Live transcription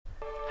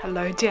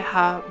Hello dear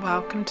heart,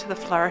 welcome to the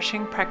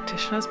Flourishing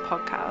Practitioners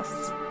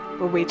podcast,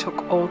 where we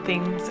talk all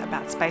things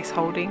about space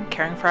holding,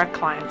 caring for our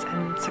clients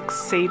and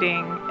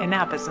succeeding in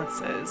our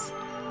businesses.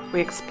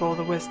 We explore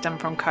the wisdom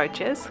from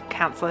coaches,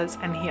 counsellors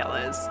and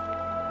healers.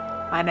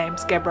 My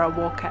name's Gabrielle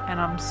Walker and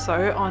I'm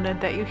so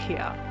honoured that you're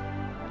here.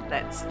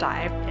 Let's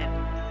dive in.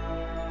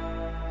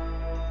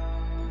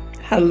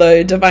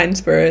 Hello, divine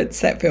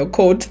spirits that feel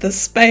called to the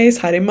space.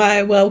 Haere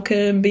mai,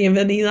 welcome,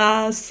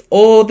 bienvenidas,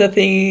 all the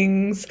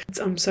things.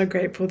 I'm so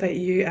grateful that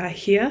you are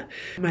here.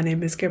 My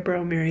name is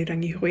Gabrielle Mary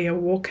Rangihuia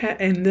Walker,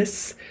 and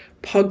this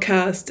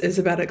podcast is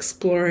about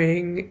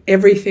exploring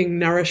everything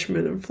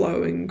nourishment and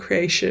flow and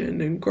creation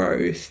and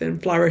growth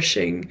and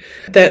flourishing.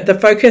 The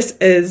focus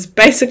is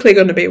basically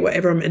going to be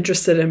whatever I'm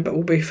interested in, but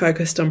we'll be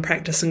focused on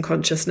practice and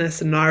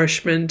consciousness and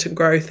nourishment and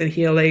growth and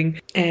healing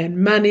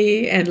and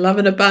money and love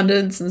and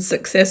abundance and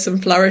success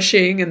and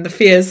flourishing and the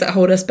fears that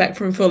hold us back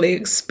from fully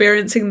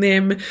experiencing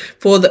them,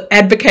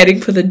 advocating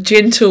for the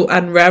gentle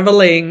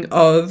unraveling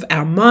of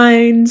our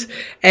mind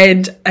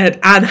and an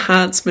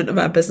enhancement of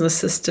our business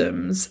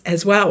systems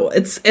as well.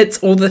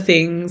 It's all the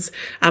things,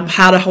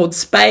 how to hold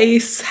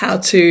space, how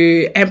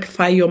to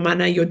amplify your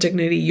mana, your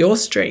dignity, your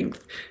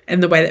strength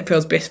in the way that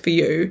feels best for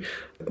you.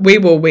 We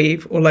will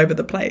weave all over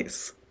the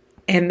place.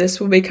 And this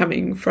will be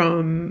coming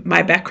from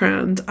my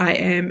background. I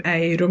am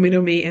a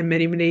Romiromi and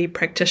Mirimiri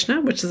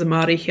practitioner, which is a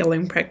Māori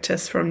healing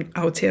practice from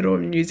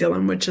Aotearoa, New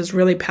Zealand, which is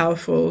really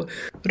powerful.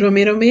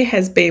 Romiromi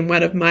has been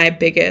one of my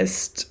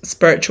biggest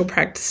spiritual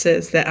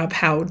practices that I've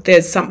held.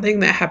 There's something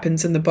that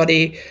happens in the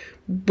body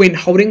when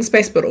holding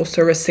space, but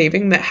also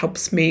receiving, that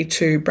helps me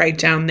to break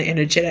down the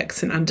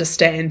energetics and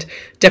understand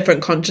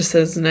different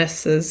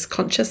consciousnesses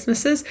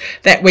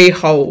that we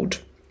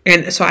hold.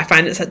 And so I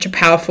find it such a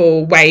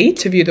powerful way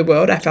to view the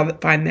world. I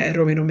find that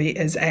Romiromi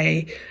is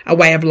a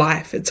way of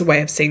life. It's a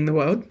way of seeing the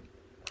world.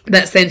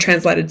 That's then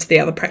translated to the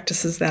other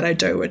practices that I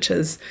do, which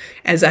is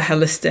as a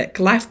holistic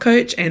life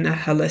coach and a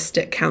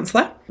holistic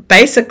counsellor.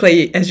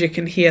 Basically, as you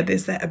can hear,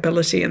 there's that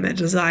ability and that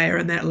desire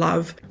and that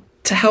love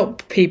to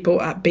help people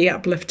be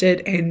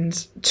uplifted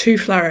and to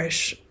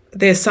flourish.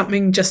 There's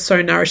something just so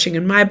nourishing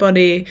in my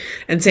body,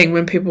 and seeing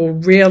when people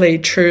really,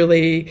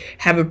 truly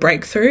have a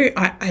breakthrough,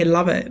 I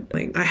love it.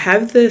 I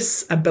have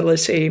this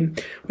ability,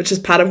 which is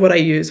part of what I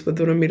use with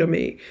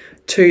Romiromi,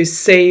 to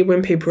see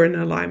when people are in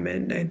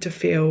alignment and to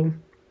feel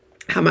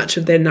how much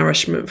of their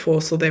nourishment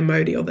force or their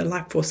modi or their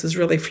life force is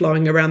really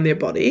flowing around their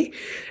body.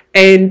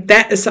 And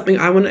that is something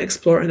I want to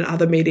explore in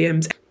other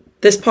mediums.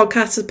 This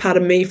podcast is part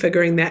of me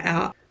figuring that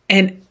out.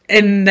 And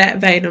in that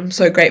vein, I'm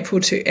so grateful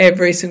to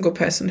every single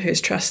person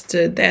who's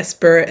trusted their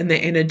spirit and their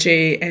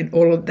energy and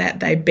all of that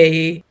they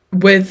be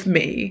with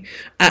me.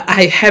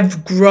 I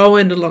have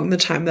grown along the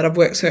time that I've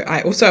worked, so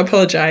I also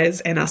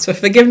apologize and ask for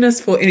forgiveness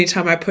for any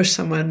time I push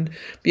someone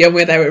beyond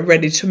where they were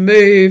ready to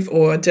move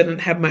or didn't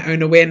have my own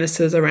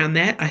awarenesses around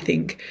that. I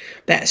think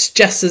that's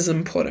just as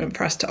important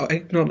for us to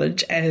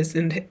acknowledge as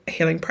in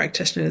healing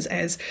practitioners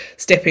as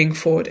stepping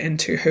forward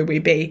into who we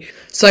be.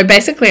 So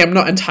basically, I'm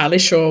not entirely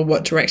sure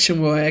what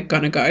direction we're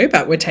going to go,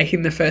 but we're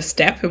taking the first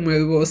step and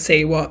we will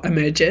see what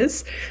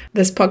emerges.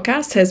 This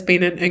podcast has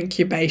been an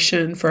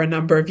incubation for a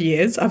number of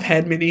years. I've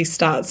had many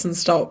starts and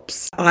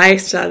stops. I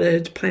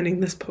started planning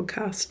this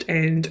podcast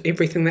and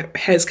everything that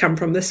has come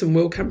from this and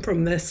will come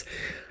from this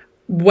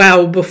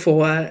well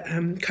before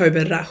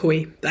COVID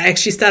rahui. I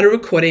actually started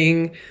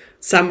recording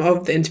some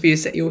of the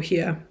interviews that you'll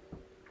hear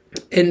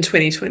in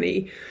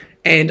 2020,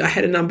 and I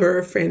had a number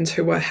of friends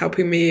who were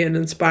helping me and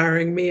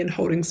inspiring me and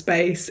holding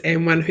space,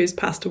 and one who's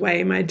passed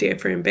away, my dear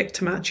friend Beck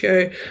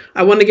Tamaccio.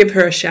 I want to give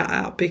her a shout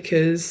out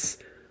because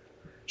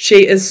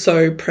she is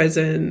so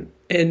present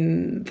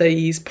in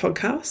these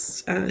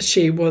podcasts.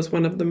 She was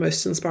one of the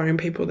most inspiring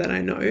people that I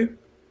know.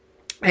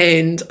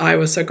 And I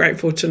was so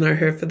grateful to know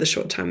her for the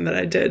short time that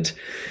I did,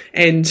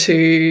 and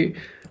to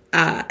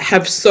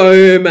have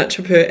so much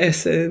of her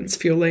essence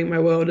fueling my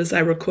world. As I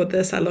record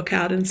this, I look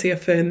out and see a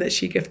fern that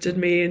she gifted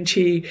me, and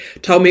she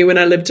told me when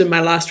I lived in my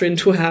last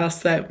rental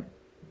house that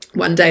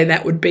one day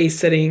that would be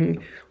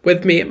sitting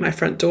with me at my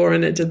front door,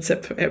 and it did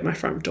sit at my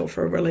front door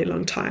for a really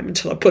long time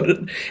until I put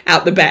it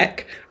out the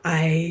back.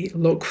 I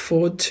look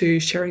forward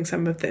to sharing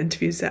some of the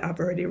interviews that I've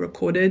already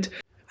recorded.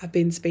 I've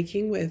been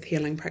speaking with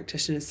healing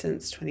practitioners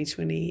since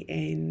 2020,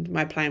 and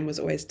my plan was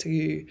always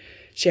to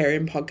share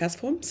in podcast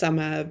form. Some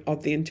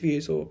of the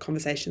interviews or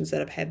conversations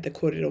that I've had, the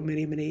kōrero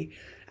many,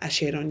 are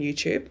shared on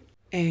YouTube.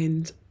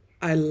 And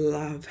I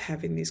love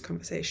having these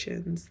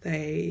conversations.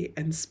 They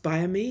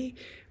inspire me.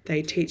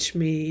 They teach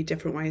me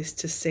different ways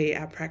to see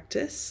our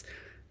practice,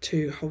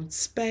 to hold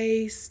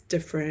space,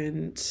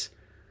 different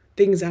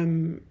things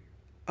I'm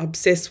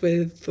obsessed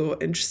with or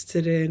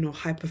interested in or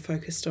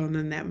hyper-focused on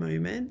in that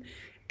moment.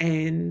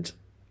 And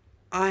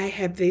I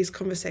have these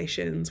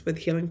conversations with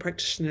healing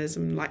practitioners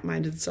and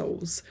like-minded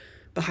souls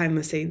behind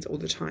the scenes all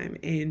the time.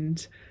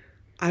 And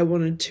I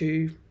wanted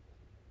to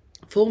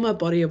form a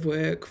body of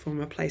work, form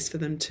a place for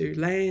them to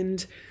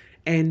land,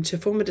 and to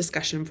form a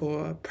discussion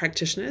for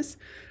practitioners.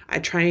 I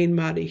train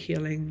Māori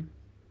healing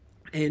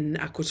in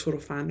Ako Toro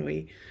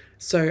Whānui,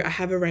 So I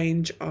have a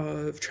range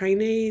of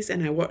trainees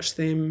and I watch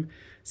them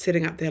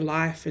setting up their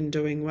life and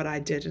doing what I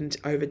did in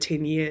over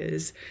 10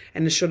 years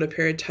in a shorter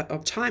period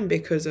of time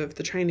because of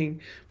the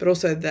training, but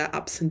also the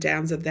ups and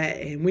downs of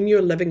that. And when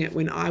you're living it,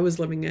 when I was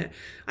living it,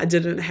 I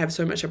didn't have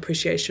so much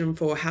appreciation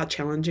for how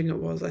challenging it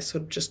was. I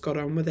sort of just got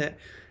on with it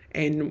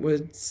and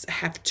would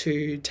have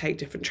to take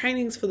different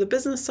trainings for the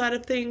business side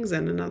of things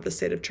and another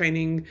set of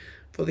training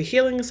for the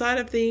healing side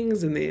of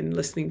things, and then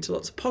listening to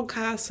lots of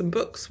podcasts and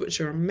books, which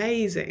are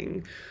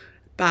amazing.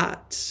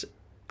 But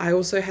I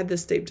also had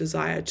this deep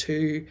desire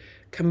to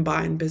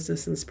combine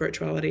business and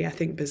spirituality. I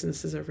think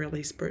business is a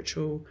really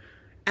spiritual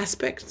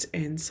aspect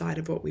and side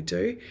of what we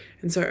do.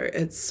 And so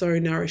it's so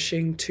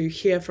nourishing to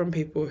hear from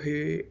people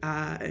who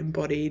are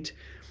embodied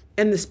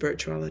in the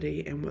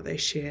spirituality and what they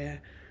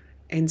share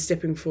and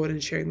stepping forward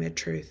and sharing their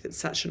truth. It's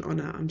such an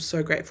honor. I'm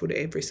so grateful to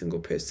every single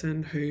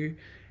person who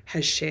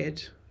has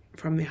shared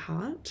from their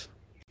heart.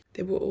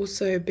 There will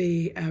also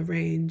be a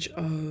range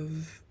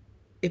of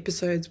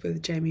episodes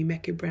with Jamie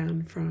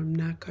Mackey-Brown from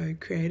Narco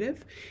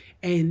Creative,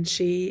 and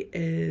she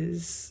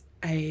is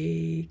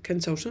a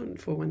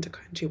consultant for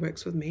Winterkind. She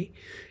works with me,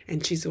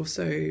 and she's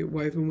also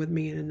woven with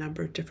me in a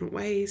number of different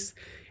ways.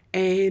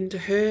 And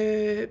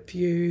her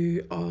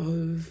view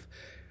of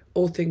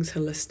all things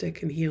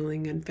holistic and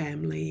healing and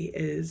family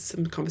is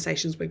some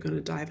conversations we're going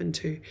to dive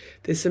into.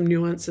 There's some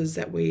nuances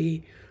that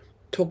we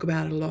talk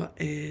about a lot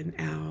in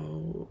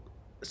our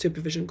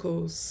supervision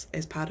calls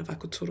as part of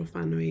Akuturo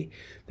Whanui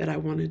that I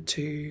wanted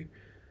to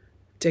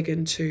dig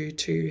into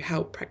to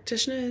help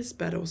practitioners,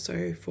 but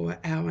also for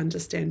our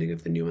understanding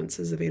of the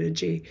nuances of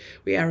energy.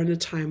 We are in a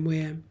time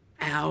where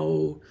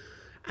our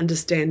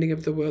understanding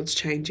of the world's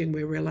changing.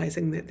 We're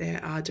realizing that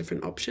there are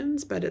different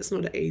options, but it's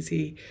not an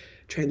easy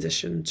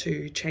transition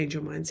to change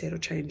your mindset or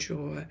change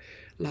your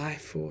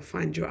life or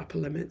find your upper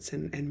limits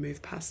and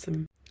move past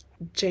them.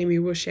 Jamie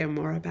will share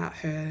more about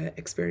her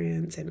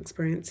experience and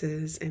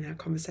experiences in our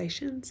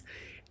conversations,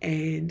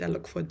 and I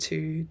look forward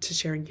to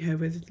sharing her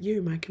with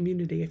you, my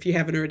community. If you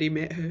haven't already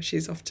met her,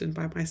 she's often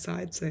by my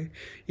side, so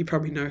you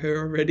probably know her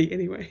already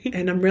anyway.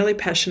 And I'm really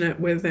passionate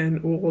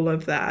within all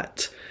of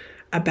that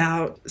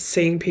about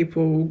seeing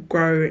people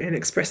grow and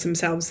express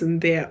themselves in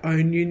their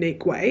own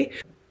unique way.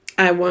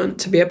 I want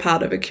to be a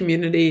part of a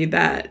community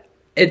that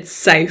it's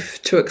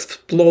safe to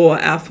explore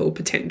our full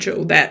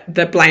potential, that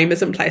the blame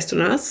isn't placed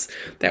on us,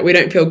 that we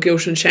don't feel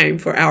guilt and shame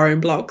for our own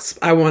blocks.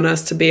 I want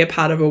us to be a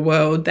part of a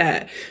world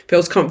that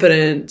feels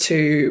confident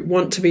to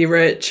want to be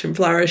rich and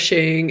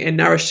flourishing and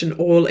nourished in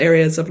all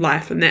areas of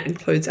life. And that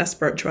includes our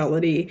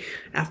spirituality,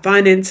 our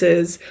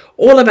finances,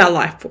 all of our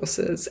life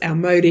forces, our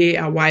modi,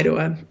 our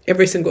wairua,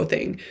 every single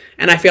thing.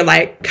 And I feel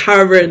like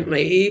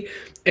currently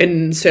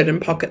in certain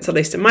pockets, at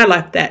least in my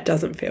life, that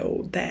doesn't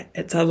feel that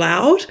it's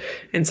allowed.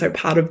 And so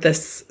part of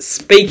this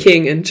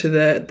speaking into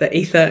the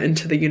ether,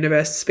 into the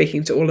universe,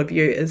 speaking to all of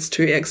you, is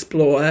to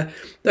explore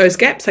those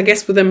gaps, I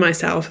guess, within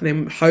myself, and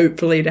then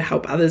hopefully to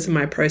help others in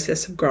my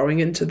process of growing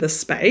into this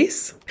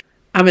space.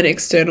 I'm an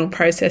external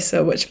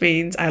processor, which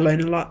means I learn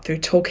a lot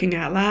through talking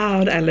out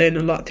loud. I learn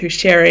a lot through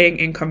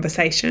sharing and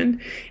conversation.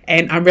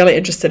 And I'm really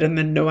interested in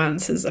the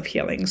nuances of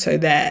healing, so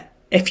that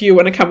if you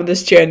want to come on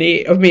this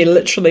journey of me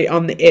literally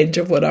on the edge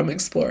of what I'm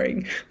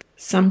exploring.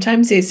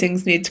 Sometimes these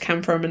things need to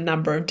come from a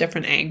number of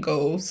different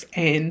angles,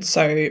 and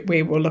so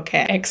we will look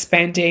at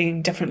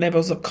expanding different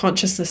levels of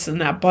consciousness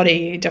in our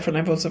body, different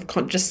levels of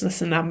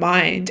consciousness in our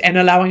mind, and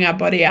allowing our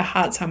body, our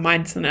hearts, our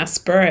minds, and our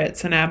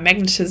spirits, and our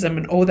magnetism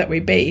and all that we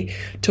be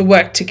to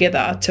work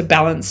together, to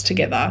balance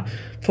together.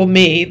 For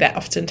me, that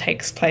often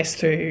takes place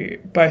through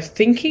both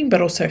thinking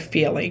but also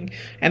feeling,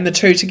 and the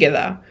two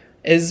together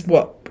is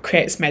what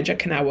creates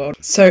magic in our world.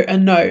 So a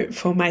note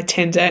for my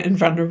tender and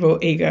vulnerable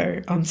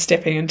ego on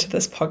stepping into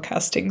this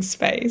podcasting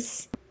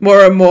space.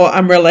 More and more,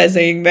 I'm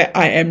realizing that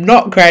I am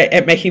not great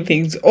at making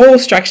things all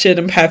structured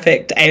and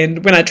perfect,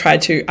 and when I try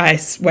to, I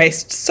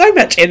waste so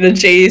much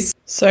energy.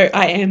 So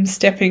I am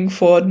stepping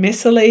forward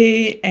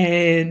messily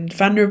and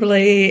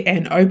vulnerably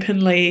and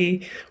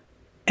openly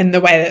in the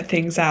way that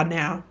things are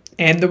now.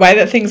 And the way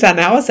that things are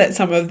now is that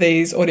some of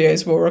these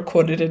audios were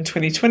recorded in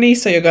 2020,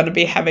 so you're going to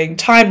be having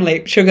time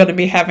leaps, you're going to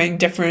be having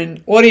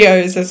different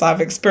audios as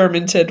I've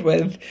experimented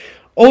with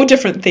all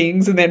different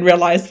things and then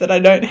realised that I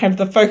don't have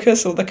the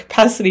focus or the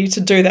capacity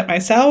to do that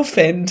myself,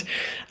 and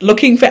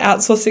looking for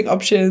outsourcing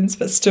options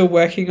but still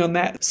working on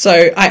that. So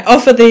I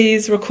offer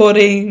these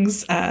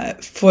recordings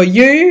for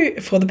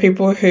you, for the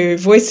people who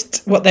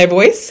voiced what they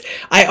voice.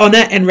 I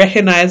honour and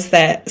recognise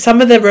that some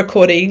of the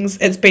recordings,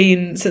 it's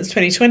been since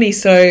 2020,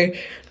 so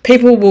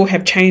people will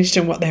have changed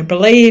in what they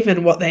believe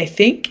and what they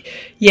think,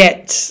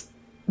 yet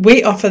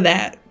we offer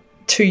that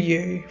to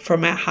you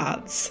from our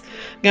hearts.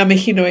 Ngā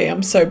mihi nui,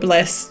 I'm so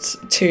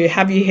blessed to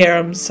have you here.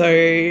 I'm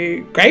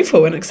so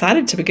grateful and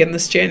excited to begin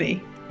this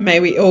journey. May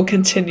we all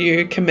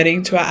continue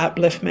committing to our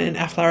upliftment,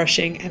 our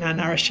flourishing and our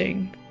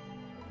nourishing.